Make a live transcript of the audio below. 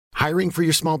Hiring for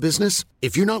your small business?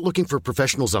 If you're not looking for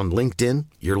professionals on LinkedIn,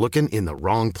 you're looking in the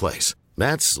wrong place.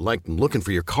 That's like looking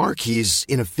for your car keys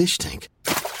in a fish tank.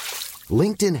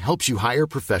 LinkedIn helps you hire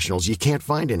professionals you can't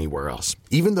find anywhere else,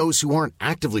 even those who aren't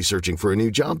actively searching for a new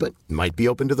job but might be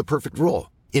open to the perfect role.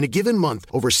 In a given month,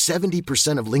 over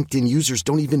 70% of LinkedIn users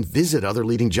don't even visit other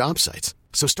leading job sites.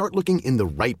 So start looking in the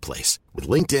right place. With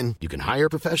LinkedIn, you can hire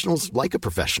professionals like a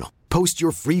professional. Post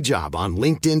your free job on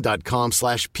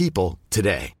linkedin.com/people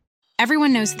today.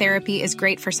 Everyone knows therapy is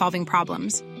great for solving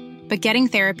problems, but getting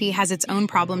therapy has its own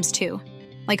problems too,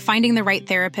 like finding the right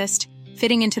therapist,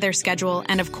 fitting into their schedule,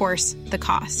 and of course, the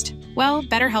cost. Well,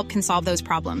 BetterHelp can solve those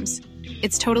problems.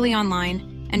 It's totally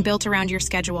online and built around your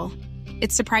schedule.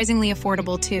 It's surprisingly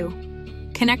affordable too.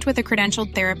 Connect with a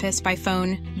credentialed therapist by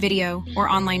phone, video, or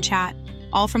online chat,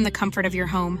 all from the comfort of your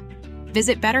home.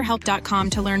 Visit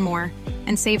BetterHelp.com to learn more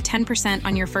and save 10%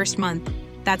 on your first month.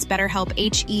 That's BetterHelp,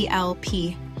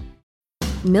 H-E-L-P.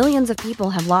 Millions of people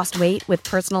have lost weight with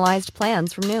personalized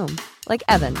plans from Noom. Like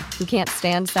Evan, who can't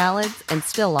stand salads and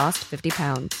still lost 50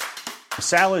 pounds.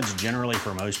 Salads generally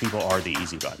for most people are the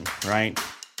easy button, right?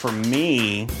 For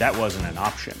me, that wasn't an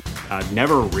option. I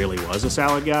never really was a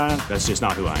salad guy. That's just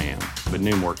not who I am. But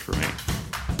Noom worked for me.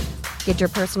 Get your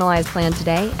personalized plan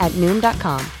today at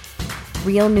Noom.com.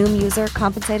 Real Noom user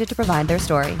compensated to provide their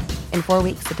story. In 4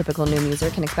 weeks, the typical Noom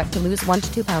user can expect to lose 1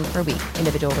 to 2 pounds per week.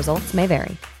 Individual results may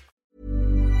vary.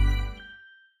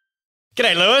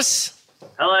 G'day, Lewis.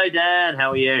 Hello, Dan.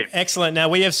 How are you? Excellent. Now,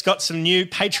 we have got some new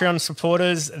Patreon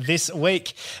supporters this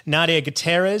week. Nadia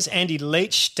Gutierrez, Andy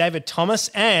Leach, David Thomas,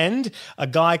 and a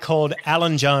guy called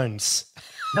Alan Jones.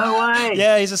 No way.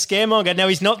 Yeah, he's a scaremonger. Now,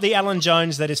 he's not the Alan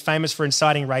Jones that is famous for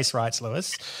inciting race riots,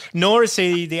 Lewis, nor is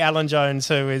he the Alan Jones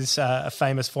who is a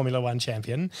famous Formula One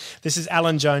champion. This is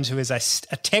Alan Jones, who is a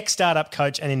tech startup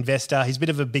coach and investor. He's a bit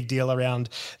of a big deal around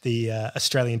the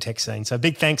Australian tech scene. So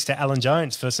big thanks to Alan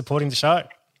Jones for supporting the show.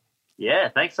 Yeah,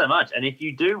 thanks so much. And if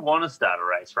you do want to start a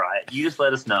race riot, you just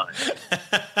let us know.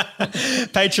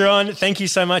 Patreon, thank you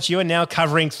so much. You are now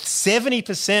covering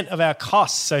 70% of our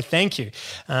costs, so thank you.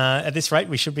 At this rate,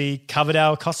 we should be covered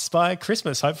our costs by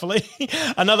Christmas, hopefully.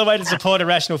 Another way to support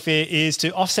Irrational Fear is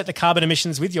to offset the carbon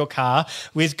emissions with your car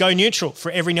with Go Neutral. For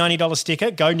every $90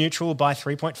 sticker, Go Neutral will buy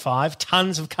 3.5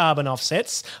 tonnes of carbon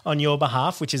offsets on your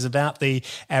behalf, which is about the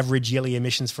average yearly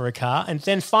emissions for a car. And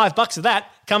then $5 of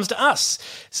that comes to us.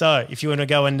 So if you want to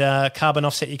go and carbon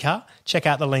offset your car, check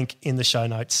out the link in the show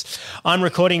notes. I'm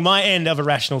recording my end of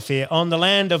Irrational Fear on the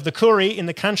land of the Koori in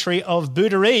the country of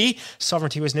Booderee.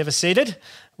 Sovereignty was never ceded.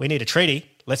 We need a treaty.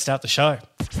 Let's start the show.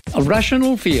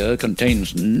 Irrational Fear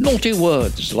contains naughty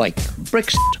words like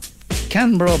Brexit,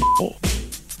 Canberra,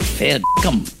 fair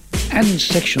and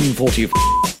Section 44.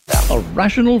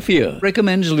 Irrational Fear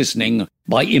recommends listening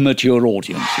by immature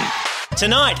audiences.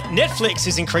 Tonight, Netflix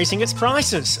is increasing its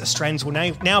prices. Australians will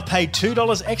now pay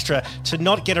 $2 extra to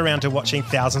not get around to watching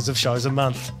thousands of shows a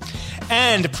month.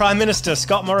 And Prime Minister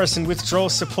Scott Morrison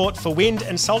withdraws support for wind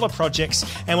and solar projects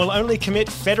and will only commit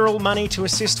federal money to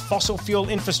assist fossil fuel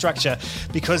infrastructure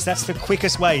because that's the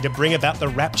quickest way to bring about the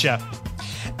rapture.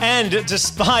 And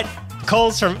despite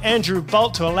calls from Andrew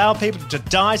Bolt to allow people to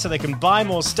die so they can buy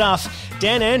more stuff,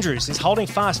 Dan Andrews is holding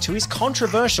fast to his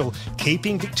controversial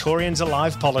Keeping Victorians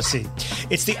Alive policy.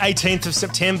 It's the 18th of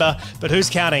September, but who's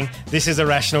counting? This is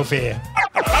Irrational Fear.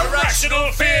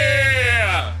 Irrational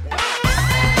Fear!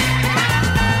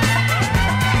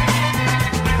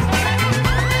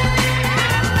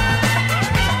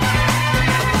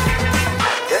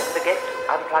 Don't forget to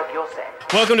unplug your set.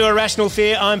 Welcome to Irrational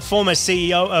Fear. I'm former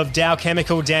CEO of Dow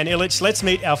Chemical, Dan Illich. Let's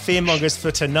meet our fearmongers for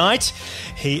tonight.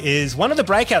 He is one of the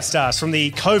breakout stars from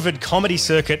the COVID comedy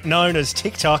circuit known as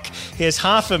TikTok. He has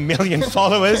 500,000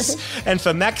 followers, and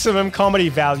for maximum comedy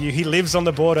value, he lives on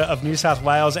the border of New South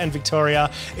Wales and Victoria.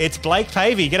 It's Blake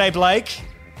Pavey. G'day, Blake.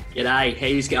 G'day,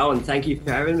 how's it going? Thank you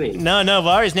for having me. No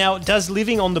worries. Now, does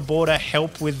living on the border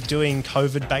help with doing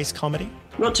COVID-based comedy?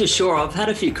 Not too sure. I've had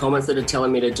a few comments that are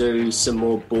telling me to do some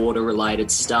more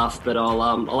border-related stuff, but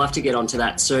I'll have to get onto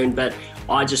that soon. But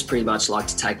I just pretty much like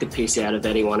to take the piss out of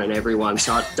anyone and everyone,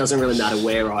 so it doesn't really matter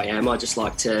where I am. I just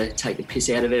like to take the piss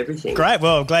out of everything. Great.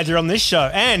 Well, glad you're on this show.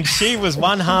 And she was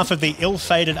one half of the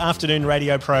ill-fated afternoon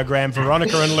radio program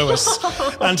Veronica and Lewis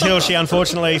until she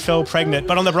unfortunately fell pregnant.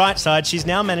 But on the bright side, she's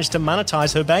now managed to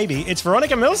monetize her baby. It's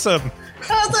Veronica Milsom.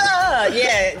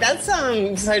 Yeah, that's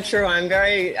so true. I'm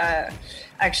very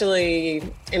actually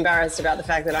embarrassed about the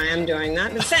fact that I am doing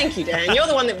that. But thank you, Dan. You're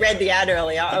the one that read the ad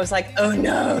earlier. I was like, oh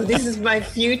no, this is my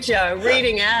future,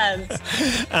 reading ads.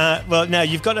 Well, now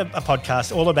you've got a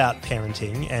podcast all about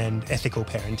parenting and ethical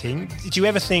parenting. Did you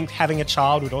ever think having a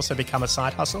child would also become a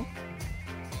side hustle?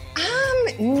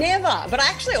 Never. But I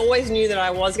actually always knew that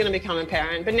I was going to become a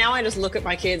parent. But now I just look at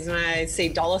my kids and I see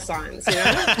dollar signs, you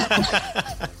know?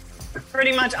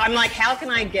 Pretty much, I'm like, how can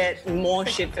I get more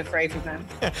shit for free from them?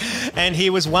 And he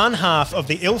was one half of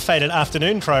the ill-fated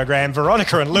afternoon program,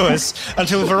 Veronica and Lewis,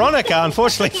 until Veronica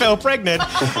unfortunately fell pregnant.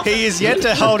 He is yet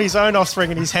to hold his own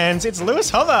offspring in his hands. It's Lewis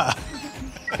Hover.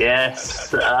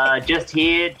 Yes, just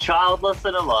here, childless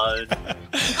and alone.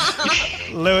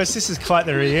 Lewis, this is quite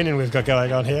the reunion we've got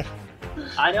going on here.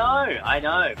 I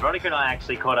know. Veronica and I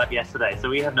actually caught up yesterday, so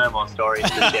we have no more stories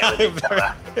to share with each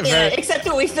other. Yeah, except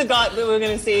that we forgot that we were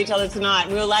going to see each other tonight.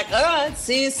 We were like, all right,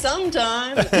 see you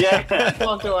sometime. Yeah.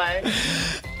 Walked away.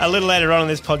 A little later on in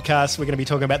this podcast, we're going to be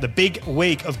talking about the big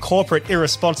week of corporate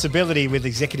irresponsibility with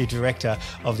Executive Director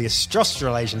of the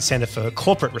Australasian Centre for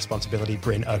Corporate Responsibility,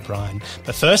 Bryn O'Brien.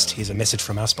 But first, here's a message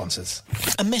from our sponsors.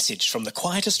 A message from the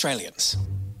Quiet Australians.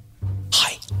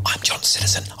 Hi, I'm John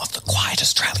Citizen of the Quiet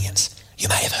Australians. You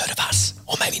may have heard of us,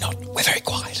 or maybe not. We're very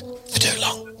quiet. For too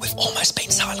long, we've almost been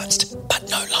silenced, but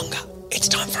no longer. It's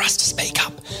time for us to speak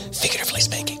up, figuratively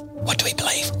speaking. What do we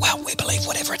believe? Well, we believe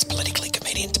whatever it's politically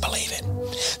convenient to believe in.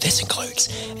 This includes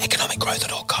economic growth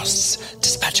at all costs,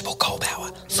 dispatchable coal power,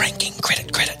 franking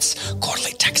credits,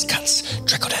 quarterly tax cuts,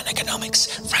 trickle-down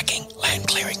economics, fracking, land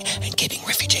clearing, and keeping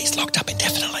refugees locked up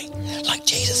indefinitely, like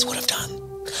Jesus would have done.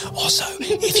 Also,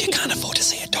 if you can't afford to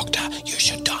see a doctor, you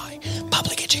should die.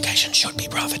 Public education should be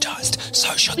privatised,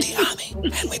 so should the army.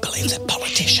 And we believe that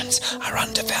politicians are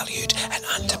undervalued and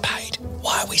underpaid.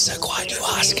 Why are we so quiet, you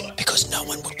ask? Because no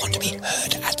one would want to be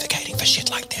heard advocating for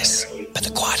shit like this. But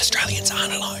the Quiet Australians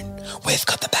aren't alone. We've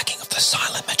got the backing of the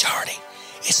silent majority.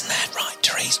 Isn't that right,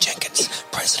 Therese Jenkins,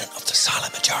 President of the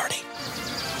Silent Majority?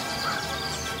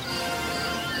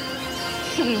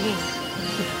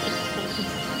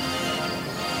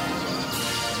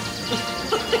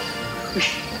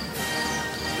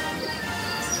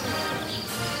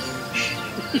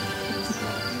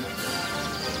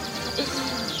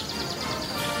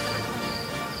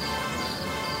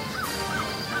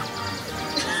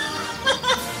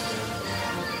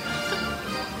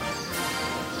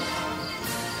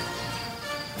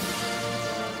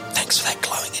 Thanks for that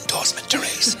glowing endorsement,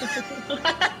 Therese.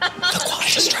 The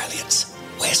Quiet Australians.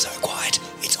 We're so quiet,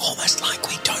 it's almost like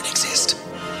we don't exist.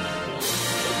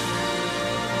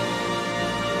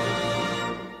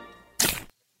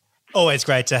 Always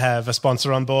great to have a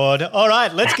sponsor on board. All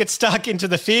right, let's get stuck into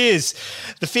the fears.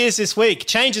 The fears this week.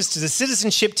 Changes to the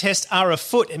citizenship test are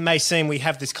afoot. It may seem we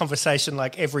have this conversation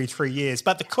like every 3 years,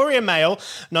 but the Courier Mail,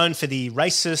 known for the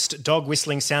racist dog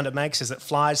whistling sound it makes as it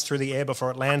flies through the air before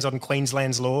it lands on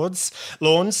Queensland's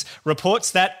lawns,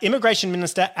 reports that Immigration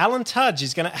Minister Alan Tudge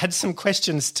is going to add some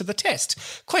questions to the test.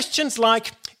 Questions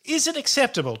like, is it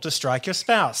acceptable to strike your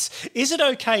spouse? Is it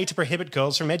okay to prohibit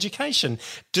girls from education?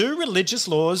 Do religious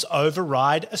laws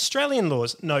override Australian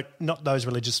laws? No, not those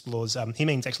religious laws. He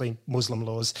means actually Muslim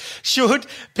laws. Should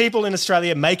people in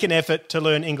Australia make an effort to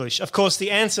learn English? Of course,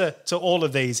 the answer to all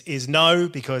of these is no,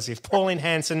 because if Pauline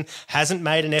Hanson hasn't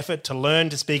made an effort to learn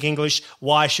to speak English,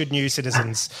 why should new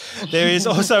citizens? There is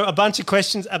also a bunch of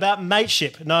questions about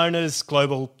mateship, known as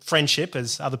global friendship,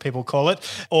 as other people call it,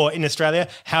 or in Australia,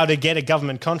 how to get a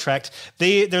government contract.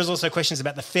 There's also questions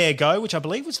about the fair go, which I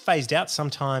believe was phased out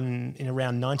sometime in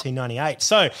around 1998.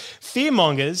 So,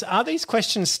 fearmongers, are these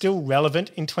questions still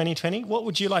relevant in 2020? What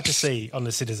would you like to see on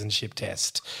the citizenship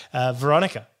test?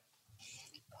 Veronica?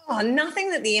 Oh,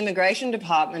 nothing that the immigration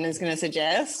department is going to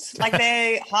suggest. Like,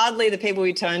 they're hardly the people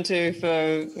we turn to for,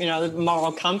 the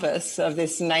moral compass of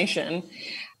this nation.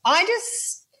 I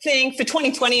just think for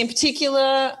 2020 in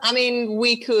particular,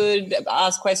 we could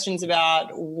ask questions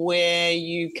about where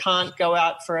you can't go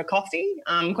out for a coffee,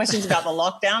 questions about the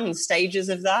lockdown and stages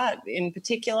of that in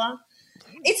particular.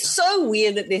 It's so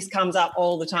weird that this comes up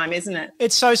all the time, isn't it?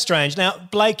 It's so strange. Now,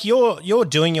 Blake, you're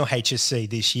doing your HSC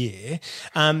this year.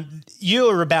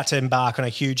 You're about to embark on a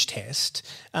huge test.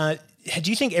 Do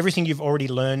you think everything you've already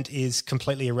learned is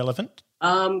completely irrelevant?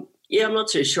 Yeah, I'm not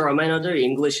too sure. I do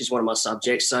English is one of my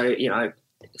subjects, so,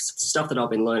 stuff that I've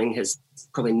been learning has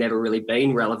probably never really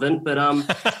been relevant. But,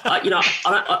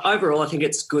 overall, I think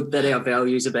it's good that our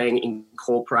values are being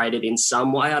incorporated in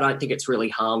some way. I don't think it's really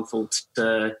harmful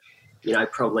to,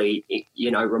 probably,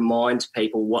 remind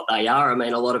people what they are.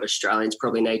 A lot of Australians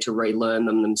probably need to relearn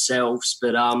them themselves.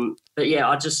 But yeah,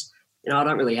 I just, I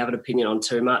don't really have an opinion on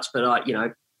too much. But,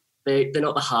 they're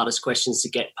not the hardest questions to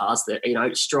get past. That,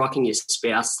 striking your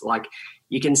spouse, like,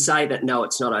 you can say that, no,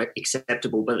 it's not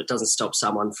acceptable, but it doesn't stop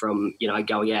someone from,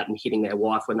 going out and hitting their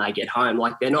wife when they get home.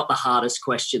 Like, they're not the hardest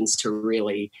questions to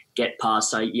really get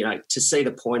past. So, to see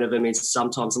the point of them is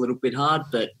sometimes a little bit hard,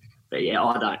 but yeah,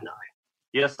 I don't know.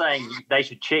 You're saying they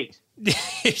should cheat.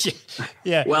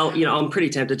 Yeah. Well, I'm pretty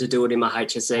tempted to do it in my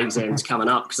HSC exams coming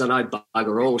up because I know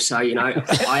bugger all. So,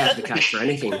 I advocate for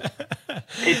anything.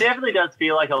 It definitely does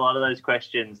feel like a lot of those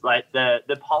questions, like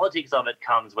the politics of it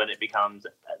comes when it becomes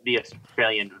the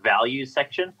Australian values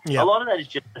section. Yeah. A lot of that is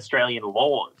just Australian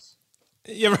laws.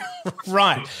 You're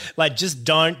right. Like, just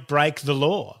don't break the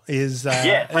law is...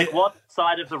 like what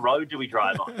side of the road do we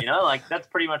drive on? Like that's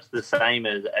pretty much the same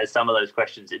as some of those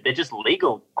questions. They're just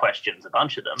legal questions, a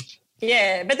bunch of them.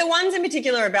 Yeah, but the ones in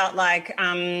particular about like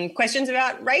questions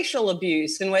about racial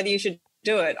abuse and whether you should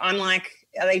do it, I'm like,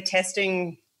 are they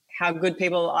testing how good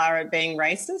people are at being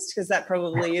racist? Because that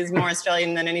probably is more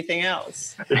Australian than anything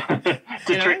else. It's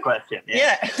a trick question.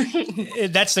 Yeah.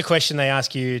 That's the question they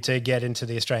ask you to get into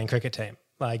the Australian cricket team.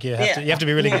 Like you have to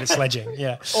be really good at sledging.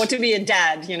 Yeah. Or to be a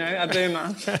dad, a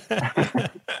boomer.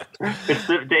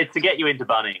 It's to get you into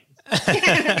Bunnings.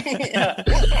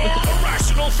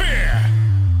 Irrational Fear.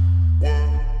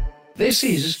 This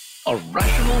is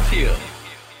Irrational Fear.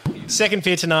 Second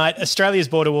fear tonight, Australia's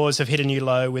border wars have hit a new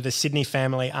low with a Sydney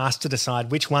family asked to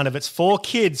decide which one of its 4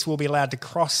 kids will be allowed to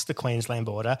cross the Queensland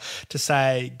border to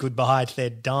say goodbye to their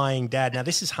dying dad. Now,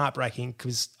 this is heartbreaking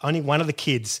because only one of the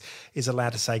kids is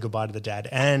allowed to say goodbye to the dad,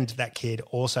 and that kid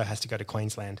also has to go to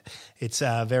Queensland. It's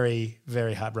very,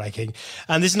 very heartbreaking.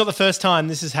 And this is not the first time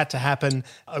this has had to happen.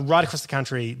 Right across the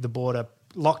country, the border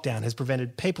lockdown has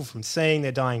prevented people from seeing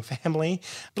their dying family.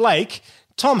 Blake,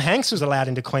 Tom Hanks was allowed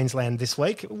into Queensland this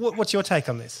week. What's your take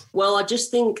on this? Well, I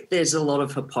just think there's a lot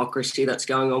of hypocrisy that's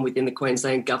going on within the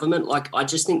Queensland government. Like, I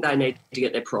just think they need to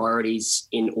get their priorities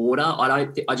in order. I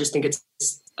just think it's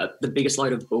the biggest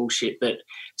load of bullshit that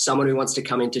someone who wants to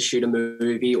come in to shoot a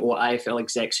movie or AFL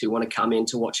execs who want to come in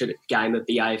to watch a game of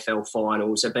the AFL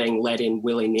finals are being let in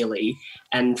willy-nilly,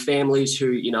 and families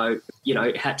who,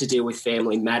 had to deal with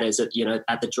family matters at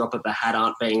the drop of a hat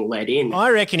aren't being let in. I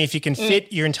reckon if you can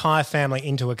fit your entire family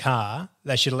into a car,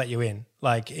 they should let you in.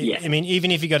 Like, yeah. I mean,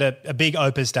 even if you've got a big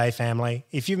Opus Day family,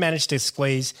 if you manage to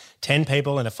squeeze 10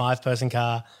 people in a 5-person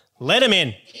car, let them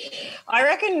in. I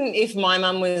reckon if my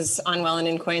mum was unwell and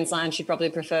in Queensland, she'd probably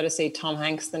prefer to see Tom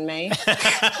Hanks than me.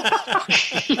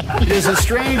 It is a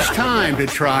strange time to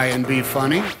try and be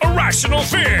funny. Irrational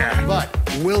Fear. But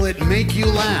will it make you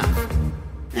laugh?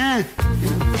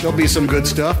 There'll be some good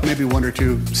stuff, maybe 1 or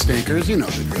 2 stinkers, you know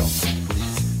the drill.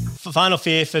 Final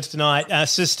fear for tonight.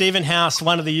 Sir Stephen House,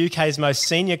 one of the UK's most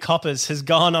senior coppers, has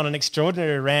gone on an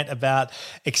extraordinary rant about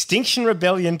Extinction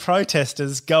Rebellion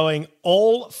protesters going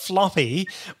all floppy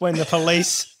when the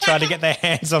police try to get their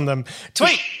hands on them.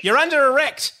 Tweet, you're under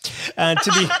arrest.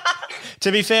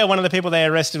 To be fair, one of the people they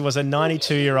arrested was a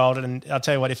 92-year-old, and I'll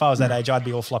tell you what, if I was that age, I'd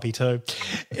be all floppy too.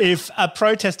 If a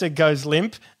protester goes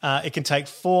limp, it can take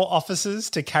 4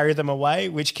 officers to carry them away,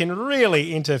 which can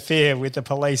really interfere with the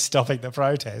police stopping the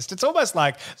protest. It's almost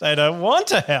like they don't want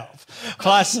to help.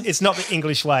 Plus, it's not the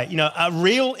English way. A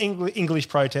real English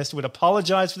protest would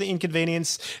apologise for the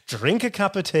inconvenience, drink a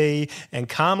cup of tea, and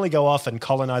calmly go off and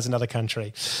colonise another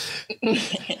country.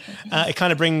 It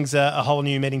kind of brings a whole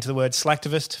new meaning to the word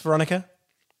slacktivist, Veronica.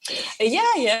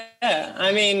 Yeah.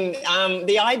 I mean,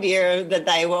 the idea that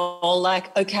they were all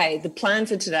like, okay, the plan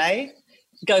for today,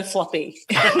 go floppy.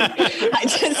 I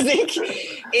just think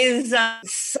is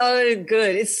so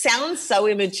good. It sounds so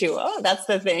immature. That's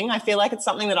the thing. I feel like it's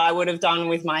something that I would have done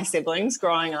with my siblings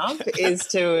growing up, is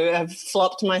to have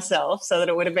flopped myself so that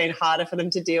it would have been harder for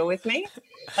them to deal with me.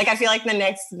 Like, I feel like the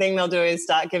next thing they'll do is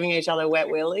start giving each other wet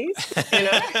willies, That's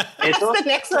the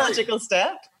next logical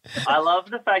step. I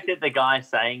love the fact that the guy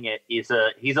saying it he's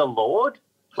a lord.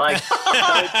 Like, so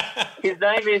his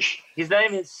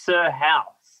name is Sir House.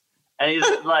 And he's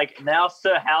like, now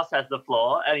Sir House has the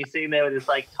floor, and he's sitting there with his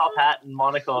like top hat and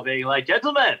monocle being like,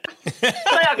 gentlemen, they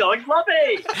are going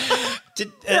floppy.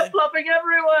 They're flopping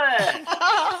everywhere.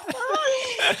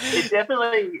 It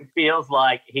definitely feels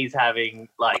like he's having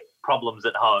like problems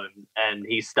at home, and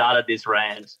he started this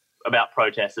rant about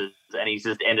protesters, and he's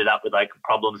just ended up with like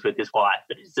problems with his wife.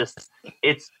 But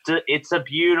it's a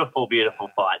beautiful,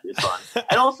 beautiful fight, this one.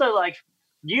 And also like,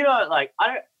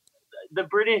 the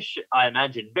British, I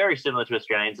imagine, very similar to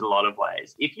Australians in a lot of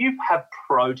ways. If you have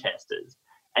protesters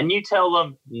and you tell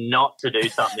them not to do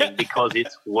something because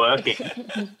it's working,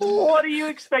 what are you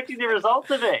expecting the result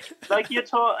to be? Like,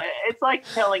 it's like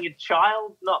telling a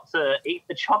child not to eat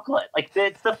the chocolate. Like,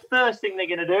 it's the first thing they're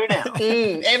going to do now.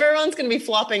 Everyone's going to be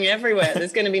flopping everywhere.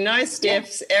 There's going to be no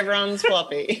stiffs. Everyone's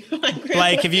floppy.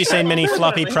 Blake, have you seen many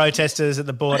floppy protesters at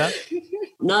the border?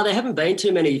 No, there haven't been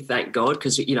too many, thank God,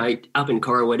 because, you know, up in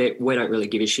Cora, we don't really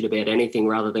give a shit about anything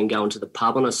rather than going to the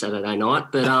pub on a Saturday night.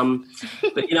 But,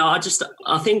 but you know,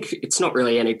 I think it's not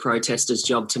really any protester's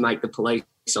job to make the police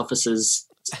officers'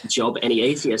 job any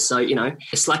easier. So, you know,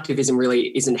 slacktivism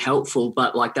really isn't helpful,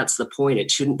 but, like, that's the point.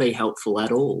 It shouldn't be helpful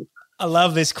at all. I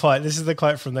love this quote. This is the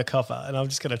quote from the copper, and I'm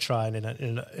just going to try it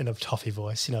in a toffee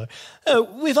voice. You know,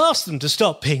 we've asked them to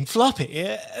stop being floppy,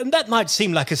 and that might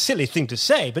seem like a silly thing to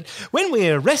say, but when we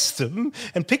arrest them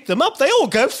and pick them up, they all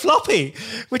go floppy,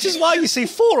 which is why you see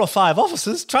 4 or 5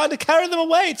 officers trying to carry them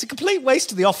away. It's a complete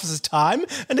waste of the officer's time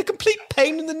and a complete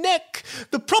pain in the neck.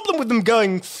 The problem with them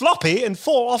going floppy and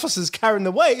 4 officers carrying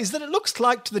them away is that it looks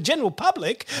like to the general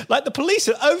public like the police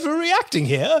are overreacting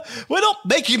here. We're not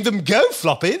making them go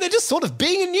floppy. They're just sort of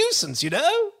being a nuisance, you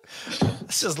know? I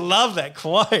just love that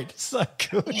quote. It's so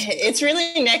good. Yeah, it's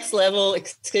really next level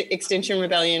Extinction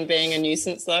Rebellion being a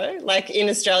nuisance, though. Like in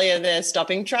Australia, they're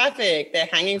stopping traffic, they're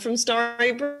hanging from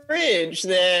Story Bridge,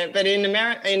 but in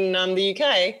the UK,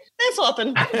 they're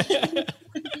flopping.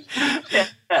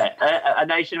 A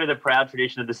nation with a proud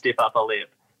tradition of the stiff upper lip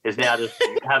is now just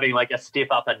having like a stiff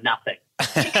upper nothing.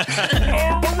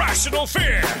 Irrational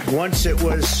fear. Once it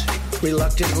was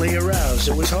reluctantly aroused.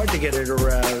 It was hard to get it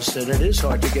aroused, and it is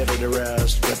hard to get it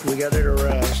aroused, but we got it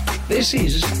aroused. This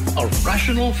is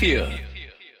Irrational Fear.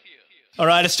 All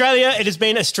right, Australia, it has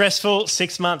been a stressful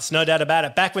 6 months, no doubt about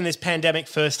it. Back when this pandemic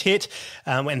first hit,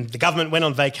 when the government went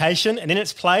on vacation, and in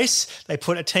its place, they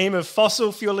put a team of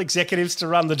fossil fuel executives to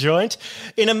run the joint.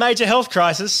 In a major health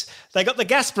crisis, they got the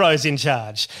gas bros in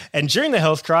charge. And during the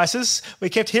health crisis, we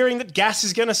kept hearing that gas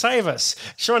is going to save us.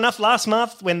 Sure enough, last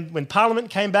month, when Parliament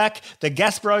came back, the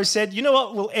gas bros said, you know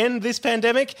what will end this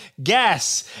pandemic?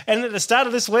 Gas. And at the start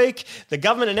of this week, the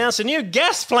government announced a new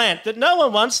gas plant that no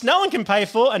one wants, no one can pay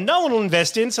for, and no one will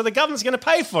invest in, so the government's going to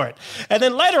pay for it. And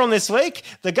then later on this week,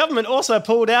 the government also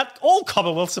pulled out all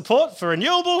Commonwealth support for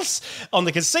renewables on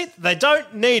the conceit that they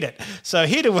don't need it. So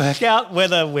here to work out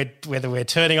whether we're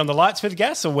turning on the lights with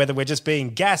gas or whether we're just being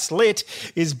gas lit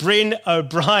is Bryn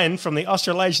O'Brien from the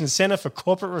Australasian Centre for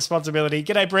Corporate Responsibility.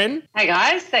 G'day, Bryn. Hey,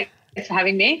 guys. Thanks for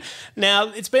having me. Now,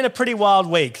 it's been a pretty wild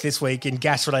week this week in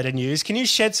gas-related news. Can you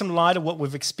shed some light on what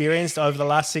we've experienced over the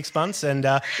last 6 months? And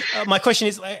my question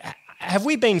is, have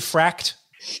we been fracked?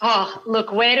 Oh,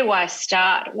 look, where do I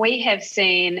start? We have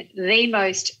seen the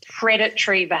most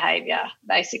predatory behaviour,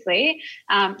 basically.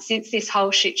 Since this whole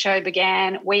shit show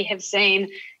began, we have seen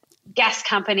gas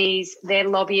companies, their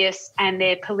lobbyists and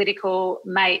their political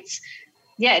mates,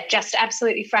 just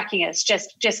absolutely fracking us,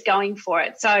 just going for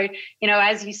it. So, you know,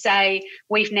 as you say,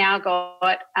 we've now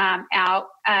got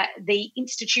the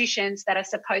institutions that are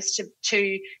supposed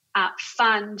to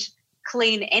fund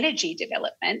clean energy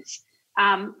developments,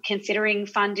 considering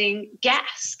funding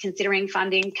gas, considering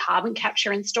funding carbon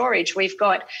capture and storage. We've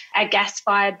got a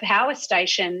gas-fired power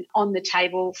station on the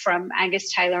table from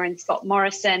Angus Taylor and Scott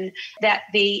Morrison that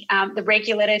the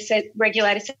regulator says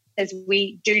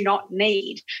we do not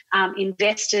need.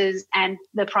 Investors and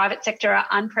the private sector are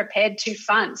unprepared to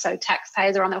fund, so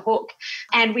taxpayers are on the hook.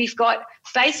 And we've got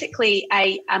basically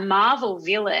a Marvel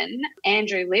villain,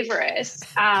 Andrew Liveris,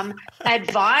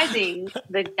 advising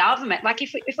the government. Like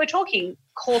if we're talking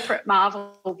corporate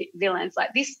Marvel villains,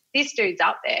 like this dude's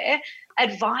up there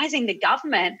advising the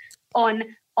government on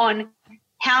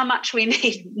how much we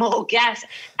need more gas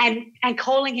and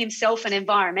calling himself an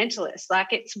environmentalist. Like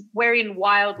we're in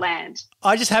wild land.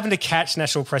 I just happened to catch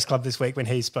National Press Club this week when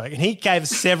he spoke, and he gave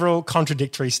several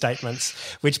contradictory statements,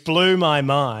 which blew my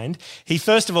mind. He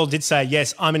first of all did say,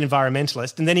 yes, I'm an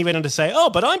environmentalist, and then he went on to say, oh,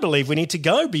 but I believe we need to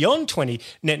go beyond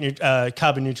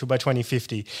carbon neutral by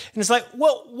 2050. And it's like,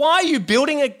 well, why are you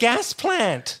building a gas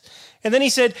plant? And then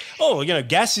he said, oh, you know,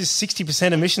 gas is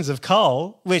 60% emissions of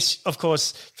coal, which, of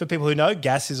course, for people who know,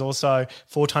 gas is also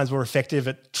 4 times more effective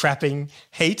at trapping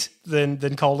heat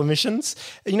than coal emissions.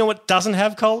 You know what doesn't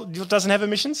have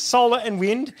emissions? Solar and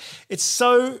wind. It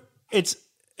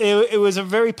was a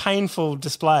very painful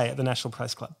display at the National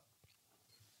Press Club.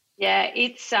 Yeah,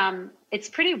 it's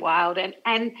pretty wild.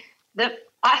 And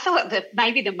I thought that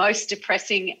maybe the most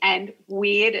depressing and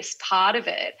weirdest part of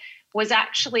it was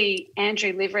actually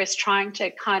Andrew Liveris trying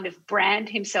to kind of brand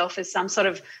himself as some sort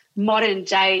of modern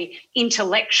day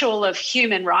intellectual of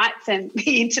human rights and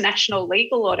the international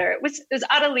legal order. It was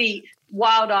utterly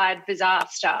wild-eyed, bizarre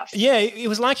stuff. Yeah, it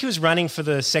was like he was running for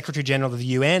the Secretary General of the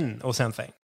UN or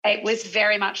something. It was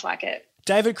very much like it.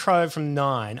 David Crowe from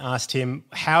Nine asked him,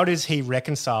 how does he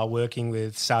reconcile working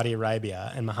with Saudi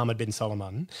Arabia and Mohammed bin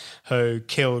Salman, who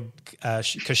killed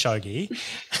Khashoggi?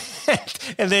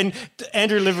 And then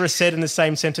Andrew Liveris said in the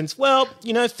same sentence, well,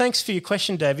 thanks for your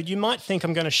question, David. You might think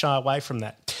I'm going to shy away from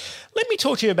that. Let me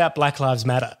talk to you about Black Lives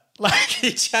Matter. Like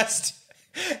he just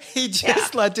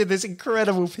did this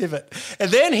incredible pivot.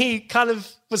 And then he kind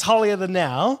of was holier than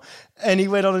now, and he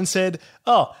went on and said,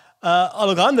 look,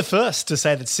 I'm the first to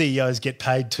say that CEOs get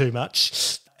paid too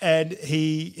much. And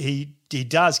he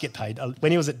does get paid.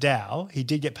 When he was at Dow, he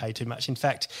did get paid too much. In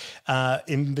fact,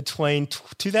 in between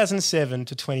 2007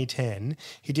 to 2010,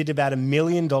 he did about $1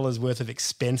 million worth of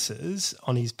expenses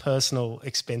on his personal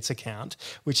expense account,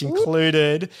 which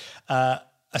included a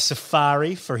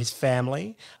safari for his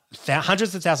family,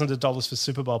 hundreds of thousands of dollars for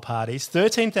Super Bowl parties,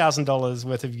 $13,000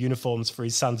 worth of uniforms for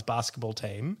his son's basketball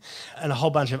team, and a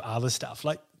whole bunch of other stuff.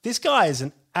 Like, this guy is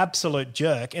an absolute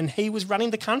jerk, and he was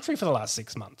running the country for the last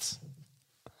 6 months.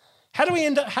 How do we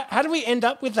end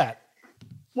up with that?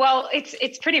 Well,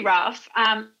 it's pretty rough.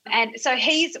 And so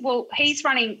he's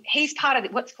part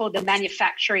of what's called the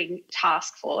manufacturing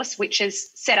task force, which is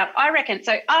set up, I reckon.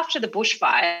 So after the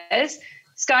bushfires,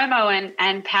 ScoMo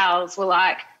and pals were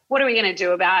like, what are we going to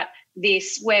do about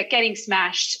this? We're getting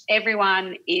smashed.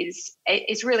 Everyone is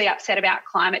really upset about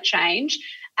climate change.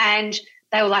 And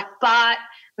they were like, but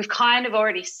we've kind of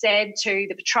already said to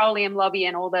the petroleum lobby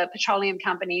and all the petroleum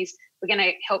companies, we're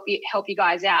going to help you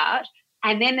guys out.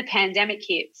 And then the pandemic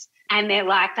hits and they're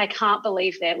like, they can't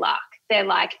believe their luck. They're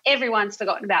like, everyone's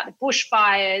forgotten about the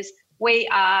bushfires. We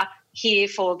are here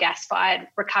for gas-fired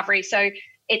recovery. So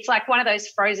it's like one of those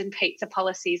frozen pizza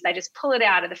policies. They just pull it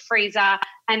out of the freezer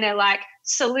and they're like,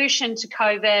 solution to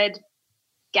COVID,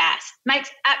 gas.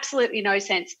 Makes absolutely no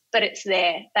sense, but it's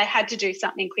there. They had to do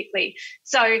something quickly.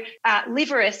 So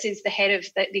Liveris is the head of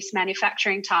this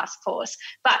manufacturing task force,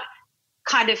 but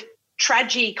kind of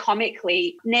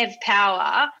tragicomically, Nev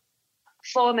Power,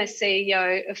 former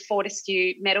CEO of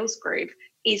Fortescue Metals Group,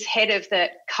 is head of the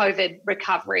COVID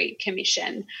Recovery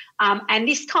Commission. And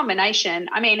this combination,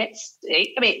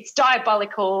 it's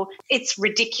diabolical, it's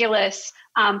ridiculous,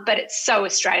 but it's so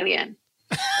Australian.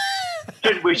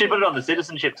 We should put it on the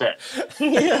citizenship test.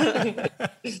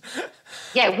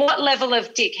 Yeah, what level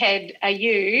of dickhead are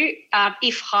you?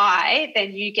 If high,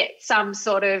 then you get some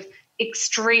sort of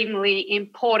extremely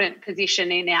important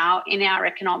position in our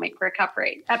economic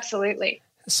recovery. Absolutely.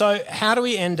 So how do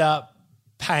we end up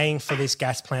paying for this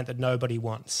gas plant that nobody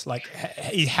wants? Like,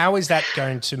 how is that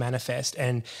going to manifest,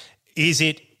 and is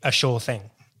it a sure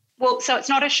thing? Well, so it's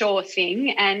not a sure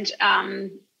thing, and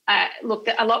look,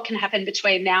 a lot can happen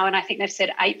between now and I think they've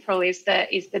said April is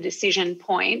the decision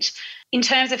point. In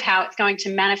terms of how it's going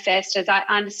to manifest, as I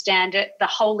understand it, the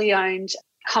wholly owned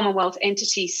Commonwealth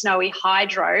entity Snowy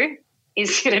Hydro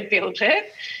is going to build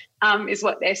it, is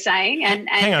what they're saying, and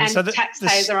so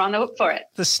taxpayers are on the hook for it.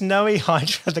 The Snowy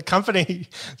Hydro, the company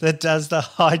that does the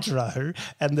hydro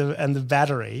and the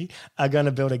battery, are going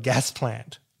to build a gas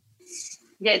plant.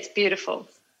 Yeah, it's beautiful.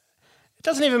 It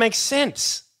doesn't even make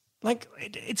sense. Like,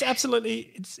 it's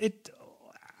absolutely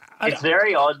It's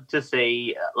very odd to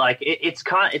see. Like, it's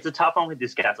a tough one with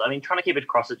this gas. I mean, trying to keep it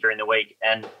across it during the week,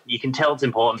 and you can tell it's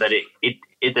important, but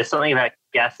there's something about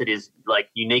gas that is like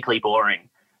uniquely boring,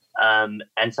 and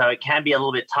so it can be a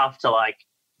little bit tough to like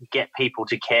get people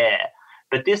to care.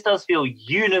 But this does feel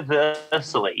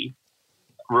universally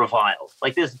reviled.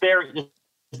 Like, there's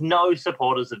no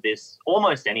supporters of this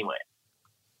almost anywhere.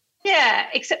 Yeah,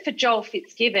 except for Joel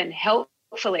Fitzgibbon,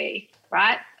 helpfully,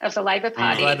 right, of the Labor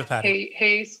Party,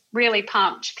 who's really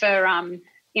pumped for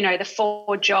the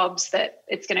 4 jobs that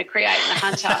it's going to create in the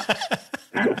Hunter.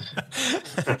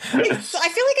 I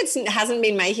feel like it hasn't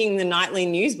been making the nightly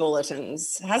news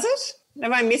bulletins, has it?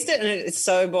 Have I missed it? And it's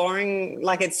so boring,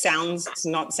 like it sounds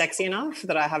not sexy enough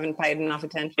that I haven't paid enough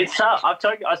attention. It's tough. I've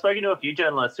spoken to a few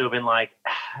journalists who have been like,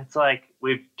 it's like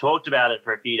we've talked about it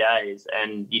for a few days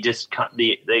and you just can't,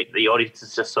 the audience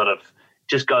is just sort of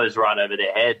just goes right over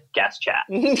their head. Gas chat.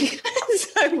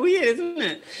 It's so weird, isn't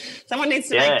it? Someone needs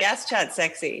to make gas chat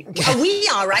sexy. We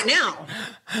are right now.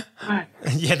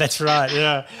 Yeah, that's right.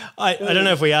 Yeah, I don't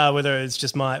know if we are. Whether it's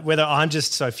just whether I'm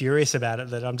just so furious about it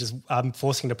that I'm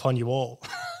forcing it upon you all.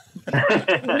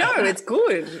 No, it's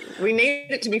good. We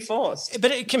need it to be forced.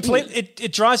 But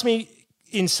it drives me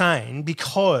insane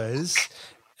because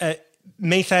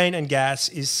methane and gas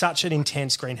is such an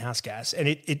intense greenhouse gas, and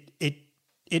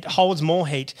it holds more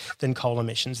heat than coal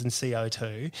emissions and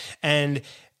CO2. And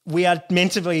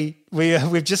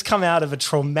we've just come out of a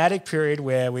traumatic period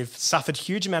where we've suffered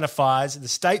huge amount of fires. The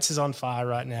States is on fire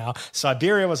right now.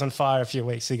 Siberia was on fire a few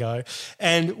weeks ago.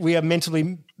 And we are meant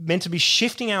to be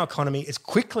shifting our economy as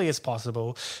quickly as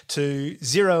possible to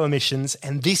zero emissions.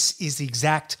 And this is the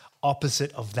exact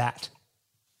opposite of that.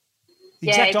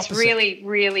 exact it's opposite. really,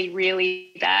 really,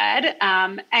 really bad.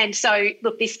 And so,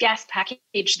 look, this gas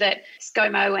package that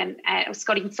ScoMo and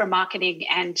Scotty from marketing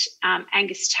and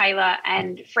Angus Taylor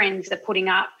and friends are putting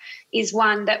up is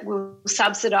one that will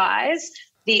subsidise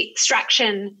the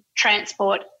extraction,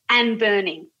 transport and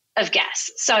burning of gas.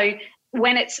 So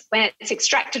when it's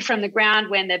extracted from the ground,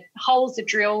 when the holes are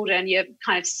drilled and you're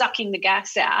kind of sucking the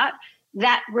gas out,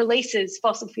 that releases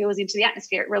fossil fuels into the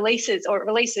atmosphere. It releases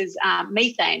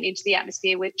methane into the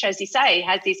atmosphere, which, as you say,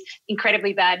 has this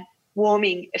incredibly bad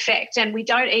warming effect. And we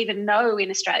don't even know in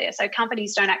Australia. So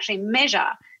companies don't actually measure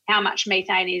how much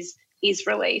methane is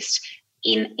released.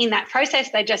 In that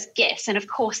process, they just guess, and of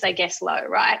course they guess low,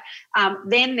 right?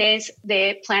 Then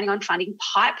they're planning on funding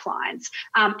pipelines.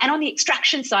 And on the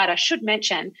extraction side, I should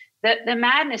mention that the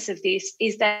madness of this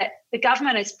is that the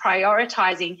government is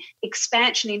prioritising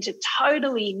expansion into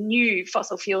totally new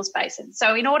fossil fuels basins.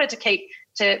 So in order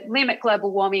to limit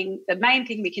global warming, the main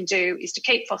thing we can do is to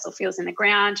keep fossil fuels in the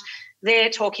ground.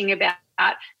 They're talking about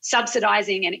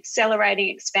subsidising and accelerating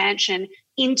expansion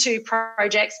into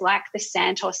projects like the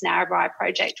Santos Narrabri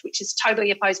project, which is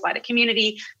totally opposed by the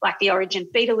community, like the Origin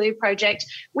Beetaloo project,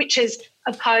 which is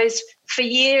opposed for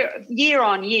year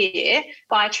on year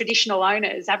by traditional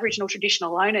owners, Aboriginal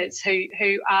traditional owners who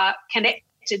are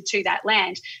connected to that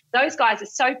land. Those guys are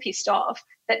so pissed off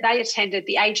that they attended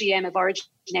the AGM of Origin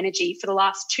Energy for the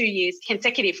last 2 years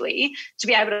consecutively to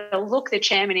be able to look the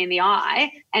chairman in the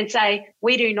eye and say,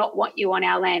 we do not want you on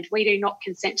our land. We do not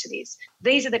consent to this.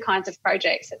 These are the kinds of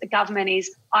projects that the government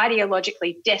is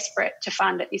ideologically desperate to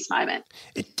fund at this moment.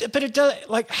 But it does,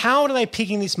 like, how are they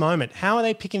picking this moment? How are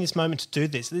they picking this moment to do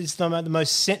this? This is the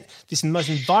most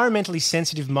environmentally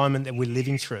sensitive moment that we're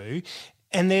living through,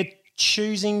 and they're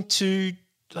choosing to,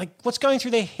 like, what's going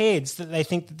through their heads that they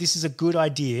think that this is a good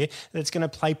idea that's going to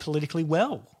play politically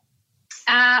well?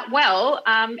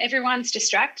 Everyone's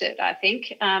distracted, I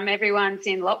think. Everyone's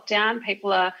in lockdown.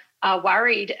 People are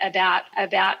worried about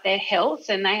their health,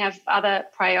 and they have other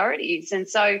priorities. And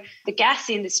so the gas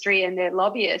industry and their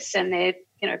lobbyists and their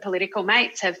political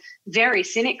mates have very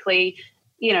cynically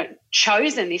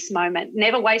chosen this moment.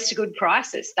 Never waste a good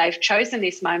crisis. They've chosen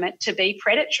this moment to be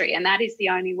predatory, and that is the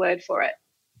only word for it.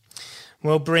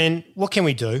 Well, Bryn, what can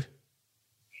we do?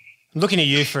 I'm looking at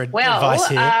you for advice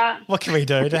here. What can we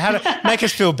do to make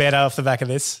us feel better off the back of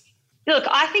this? Look,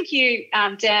 I think you,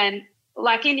 Dan,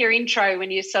 like in your intro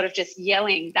when you're sort of just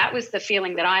yelling, that was the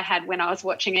feeling that I had when I was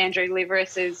watching Andrew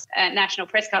Liveris's National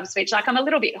Press Club speech. Like, I'm a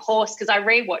little bit hoarse because I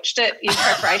rewatched it in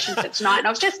preparation for tonight, and I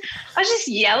was just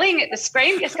yelling at the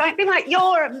screen, just being like,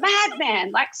 "You're a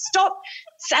madman! Like, stop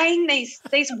saying these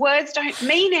words don't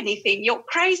mean anything. You're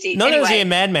crazy." Not anyway, only is he a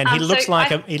madman, he looks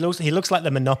like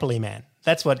the Monopoly man.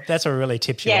 That's what really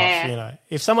tips you off.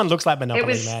 If someone looks like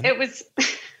Monopoly man, it was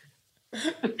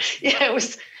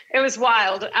It was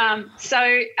wild.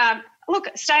 Look,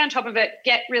 stay on top of it,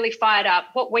 get really fired up.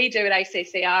 What we do at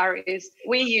ACCR is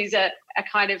we use a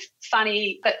kind of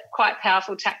funny but quite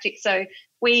powerful tactic. So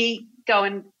we go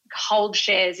and hold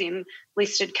shares in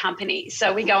listed companies.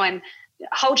 So we go and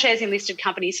hold shares in listed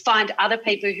companies, find other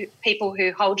people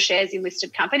who hold shares in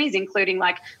listed companies, including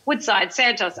like Woodside,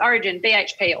 Santos, Origin,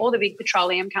 BHP, all the big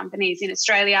petroleum companies in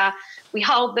Australia. We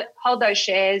hold those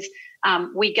shares.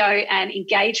 We go and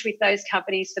engage with those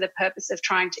companies for the purpose of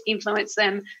trying to influence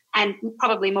them. And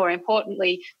probably more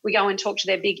importantly, we go and talk to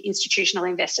their big institutional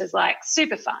investors like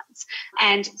super funds.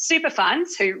 And super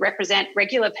funds who represent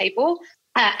regular people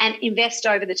and invest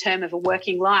over the term of a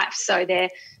working life. So they're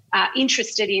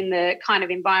interested in the kind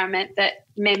of environment that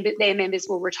their members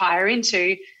will retire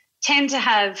into, tend to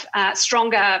have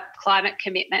stronger climate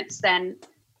commitments than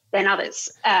others,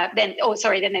 than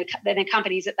the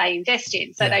companies that they invest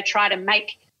in. So they try to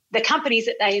make the companies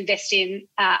that they invest in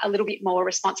a little bit more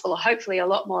responsible, or hopefully a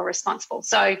lot more responsible.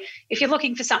 So if you're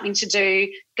looking for something to do,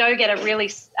 go get a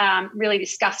really, really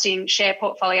disgusting share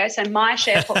portfolio. So my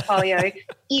share portfolio,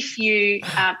 if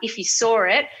you saw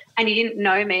it and you didn't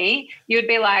know me, you would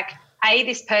be like, A,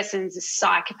 this person's a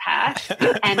psychopath,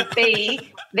 and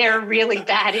B, they're a really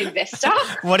bad investor.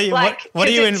 What are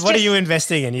you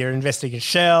investing in? You're investing in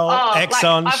Shell,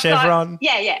 Exxon, Chevron.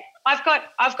 I've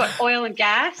got oil and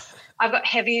gas. I've got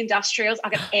heavy industrials.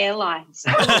 I've got airlines.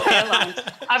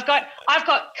 I've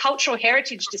got cultural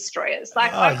heritage destroyers.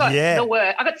 Like I've got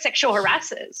I've got sexual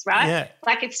harassers. Right? Yeah.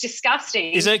 Like it's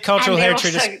disgusting. Is it cultural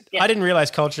heritage? I didn't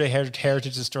realise cultural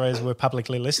heritage destroyers were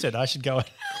publicly listed. I should go.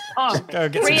 Go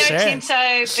get some shares. Rio Tinto,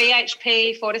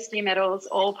 BHP, Fortescue Metals,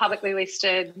 all publicly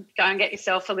listed. Go and get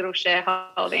yourself a little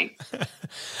shareholding.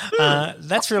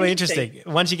 That's really interesting.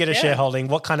 Once you get a shareholding,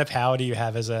 what kind of power do you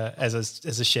have as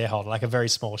a shareholder, like a very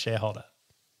small shareholder?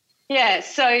 Yeah,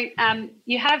 so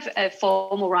you have a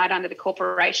formal right under the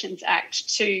Corporations Act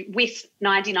to, with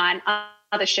 99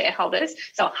 other shareholders,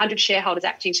 so 100 shareholders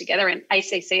acting together, and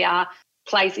ACCR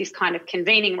plays this kind of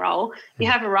convening role.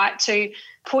 You have a right to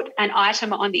put an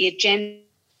item on the agenda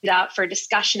for a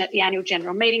discussion at the annual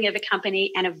general meeting of a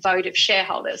company and a vote of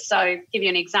shareholders. So give you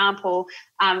an example,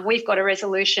 we've got a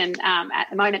resolution at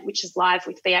the moment which is live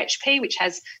with BHP, which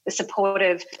has the support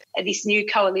of this new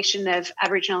coalition of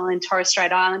Aboriginal and Torres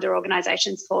Strait Islander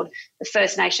organisations called the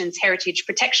First Nations Heritage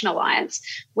Protection Alliance.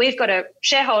 We've got a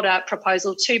shareholder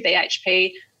proposal to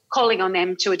BHP calling on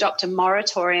them to adopt a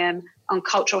moratorium on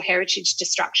cultural heritage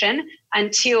destruction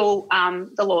until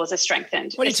the laws are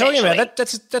strengthened. What are you talking about?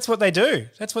 That's what they do.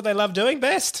 That's what they love doing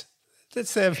best.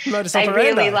 That's their modus operandi.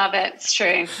 They really love it. It's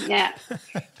true. Yeah.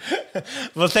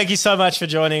 Well, thank you so much for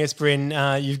joining us, Bryn.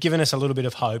 You've given us a little bit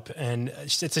of hope, and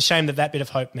it's a shame that bit of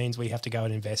hope means we have to go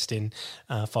and invest in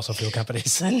fossil fuel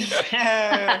companies. Thanks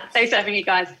for having me,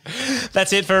 guys.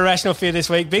 That's it for Irrational Fear this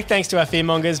week. Big thanks to our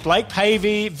fearmongers, Blake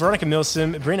Pavey, Veronica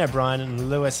Milsom, Bryn O'Brien and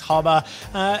Lewis Hobber.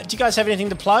 Do you guys have anything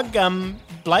to plug?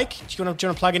 Blake, do you want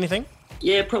to plug anything?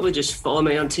 Yeah, probably just follow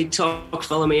me on TikTok,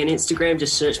 follow me on Instagram,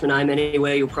 just search my name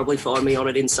anywhere. You'll probably find me on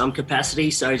it in some capacity.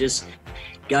 So just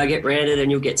go get branded and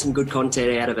you'll get some good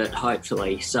content out of it,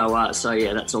 hopefully. So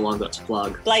yeah, that's all I've got to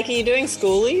plug. Blake, are you doing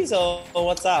schoolies or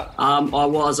what's up?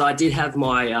 I did have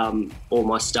my all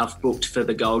my stuff booked for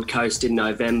the Gold Coast in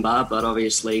November, but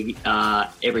obviously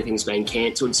everything's been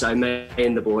cancelled. So me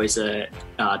and the boys are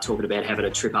talking about having a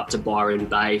trip up to Byron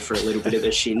Bay for a little bit of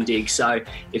a shindig. So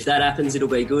if that happens, it'll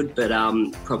be good. But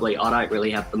probably I don't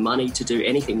really have the money to do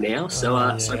anything now,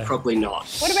 so probably not.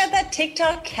 What about that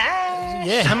TikTok cash?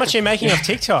 Yeah, how much are you making off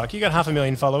TikTok? You got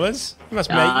 500,000 followers. You must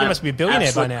be a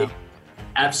billionaire by now.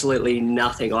 Absolutely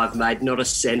nothing. I've made not a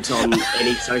cent on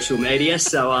any social media,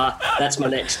 so that's my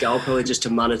next goal, probably just to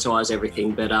monetize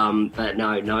everything. But no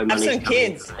money. Have some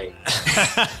kids.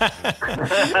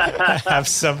 Have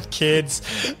some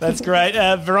kids. That's great.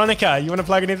 Veronica, you want to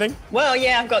plug anything? Well,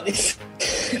 yeah, I've got this.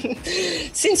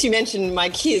 Since you mentioned my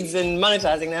kids and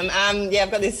monetizing them, I've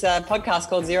got this podcast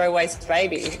called Zero Waste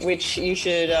Baby, which you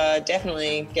should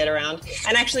definitely get around.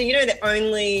 And actually,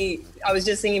 I was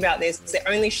just thinking about this, the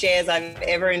only shares I've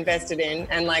ever invested in,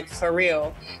 and like for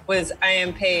real, was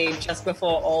AMP just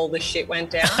before all the shit went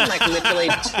down, like literally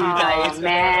 2 days. Oh,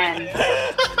 man.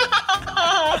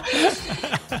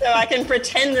 So I can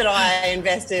pretend that I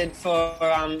invested for...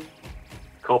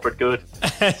 corporate good.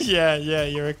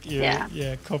 You're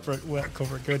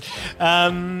corporate good.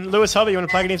 Lewis Hobby, you want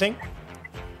to plug anything?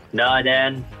 No,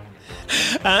 Dan.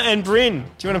 And Bryn,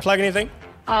 do you want to plug anything?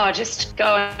 Oh, just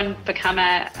go and become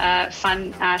a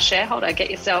fun shareholder.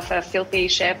 Get yourself a filthy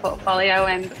share portfolio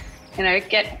and,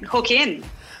 hook in.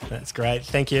 That's great.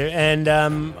 Thank you. And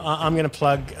I'm going to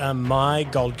plug my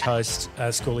Gold Coast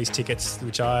schoolies tickets,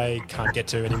 which I can't get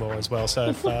to anymore as well. So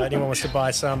if anyone wants to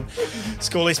buy some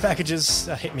schoolies packages,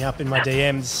 hit me up in my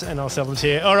DMs and I'll sell them to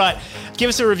you. All right. Give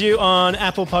us a review on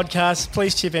Apple Podcasts.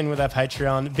 Please chip in with our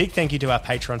Patreon. Big thank you to our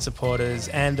Patreon supporters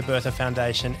and the Bertha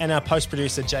Foundation and our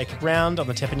post-producer Jacob Round on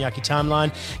the Teppanyaki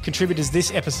Timeline. Contributors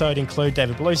this episode include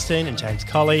David Bluestein and James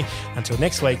Colley. Until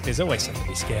next week, there's always something to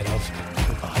be scared of.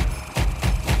 Goodbye.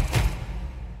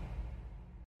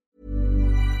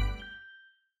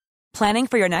 Planning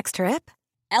for your next trip?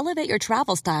 Elevate your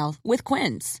travel style with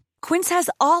Quince. Quince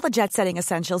has all the jet-setting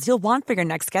essentials you'll want for your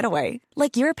next getaway,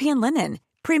 like European linen,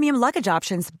 premium luggage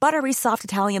options, buttery soft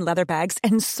Italian leather bags,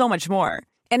 and so much more.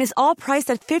 And is all priced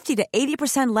at 50 to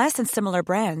 80% less than similar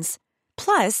brands.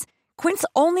 Plus, Quince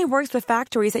only works with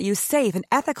factories that use safe and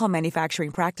ethical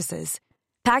manufacturing practices.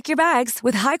 Pack your bags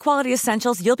with high-quality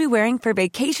essentials you'll be wearing for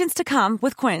vacations to come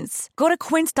with Quince. Go to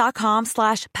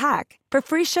quince.com/pack for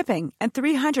free shipping and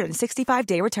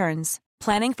 365-day returns.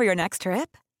 Planning for your next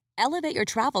trip? Elevate your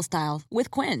travel style with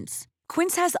Quince.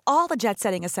 Quince has all the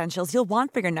jet-setting essentials you'll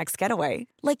want for your next getaway,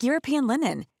 like European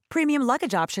linen, premium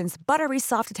luggage options, buttery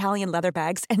soft Italian leather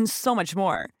bags, and so much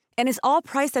more. And is all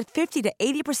priced at 50 to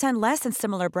 80% less than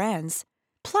similar brands.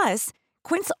 Plus,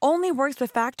 Quince only works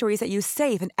with factories that use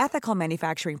safe and ethical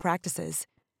manufacturing practices.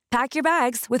 Pack your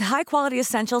bags with high-quality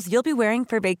essentials you'll be wearing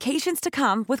for vacations to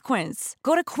come with Quince.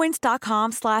 Go to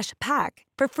quince.com/pack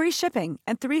for free shipping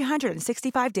and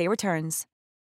 365-day returns.